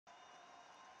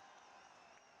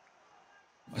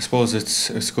suppose it's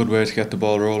a good way to get the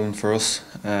ball rolling for us.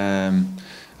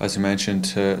 As you mentioned,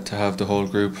 to have the whole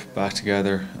group back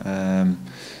together.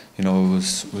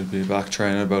 We'd be back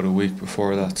training about a week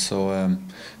before that, so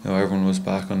everyone was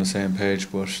back on the same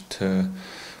page. But to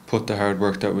put the hard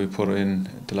work that we put in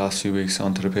the last few weeks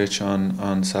onto the pitch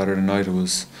on Saturday night, it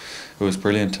was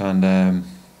brilliant. And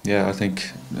I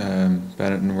think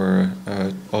Benetton were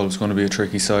always going to be a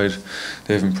tricky side.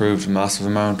 They've improved a massive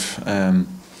amount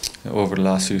over the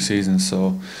last few seasons,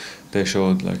 so they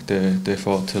showed like they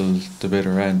fought till the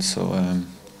bitter end. So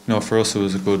for us it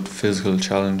was a good physical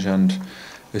challenge, and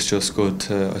it's just good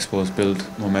to, I suppose, build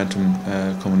momentum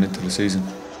coming into the season.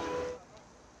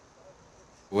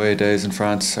 Away days in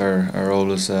France are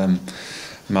always a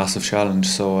massive challenge,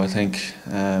 so I think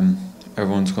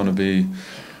everyone's going to be,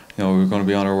 we're going to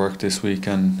be on our work this week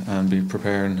and be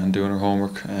preparing and doing our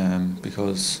homework,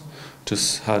 because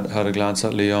just had a glance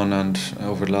at Lyon, and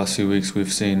over the last few weeks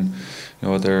we've seen,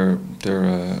 they're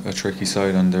a tricky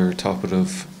side, and they're top of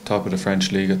the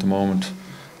French league at the moment,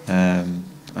 and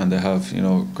they have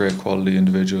great quality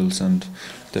individuals, and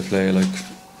they play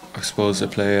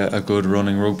a good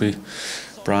running rugby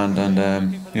brand, and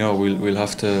we'll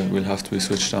have to be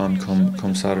switched on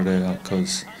come Saturday,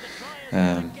 because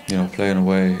playing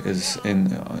away is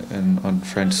on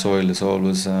French soil is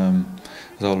always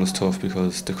tough,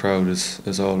 because the crowd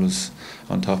is always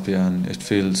on top of you, and it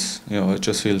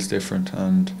just feels different.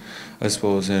 And I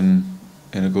suppose in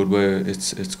a good way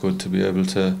it's good to be able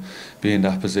to be in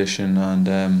that position and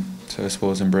to, I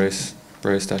suppose, embrace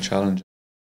that challenge.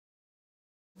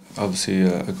 Obviously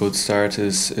a good start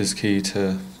is key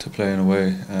to playing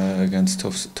away against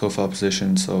tough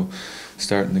opposition, so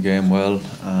starting the game well,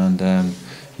 and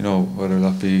whether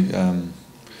that be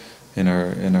in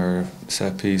our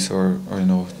set piece or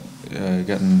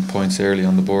getting points early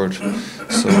on the board.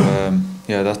 So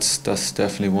that's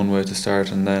definitely one way to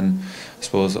start. And then I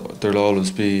suppose there'll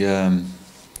always be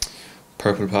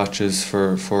purple patches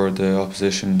for the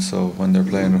opposition, so when they're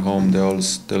playing at home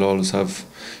they'll always have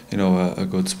a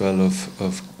good spell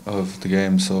of the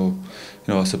game. So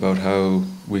it's about how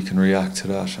we can react to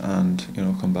that and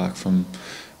come back from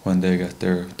when they get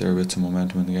their bits of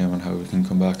momentum in the game, and how we can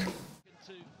come back.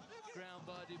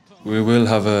 We will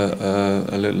have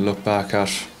a little look back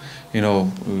at,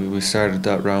 we started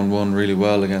that round one really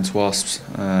well against Wasps,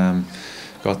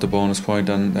 got the bonus point,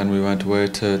 and then we went away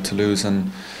to lose,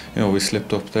 and we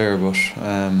slipped up there. But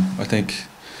I think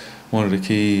one of the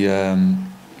key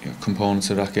components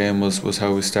of that game was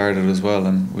how we started as well,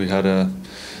 and we had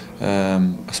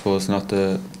I suppose not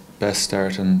the best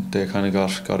start, and they kind of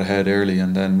got ahead early,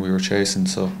 and then we were chasing.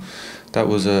 So that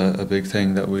was a big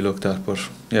thing that we looked at. But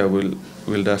yeah,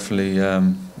 we'll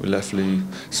definitely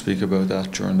speak about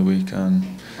that during the week, and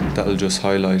that'll just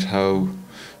highlight how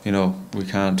we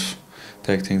can't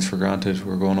take things for granted.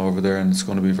 We're going over there and it's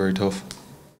going to be very tough.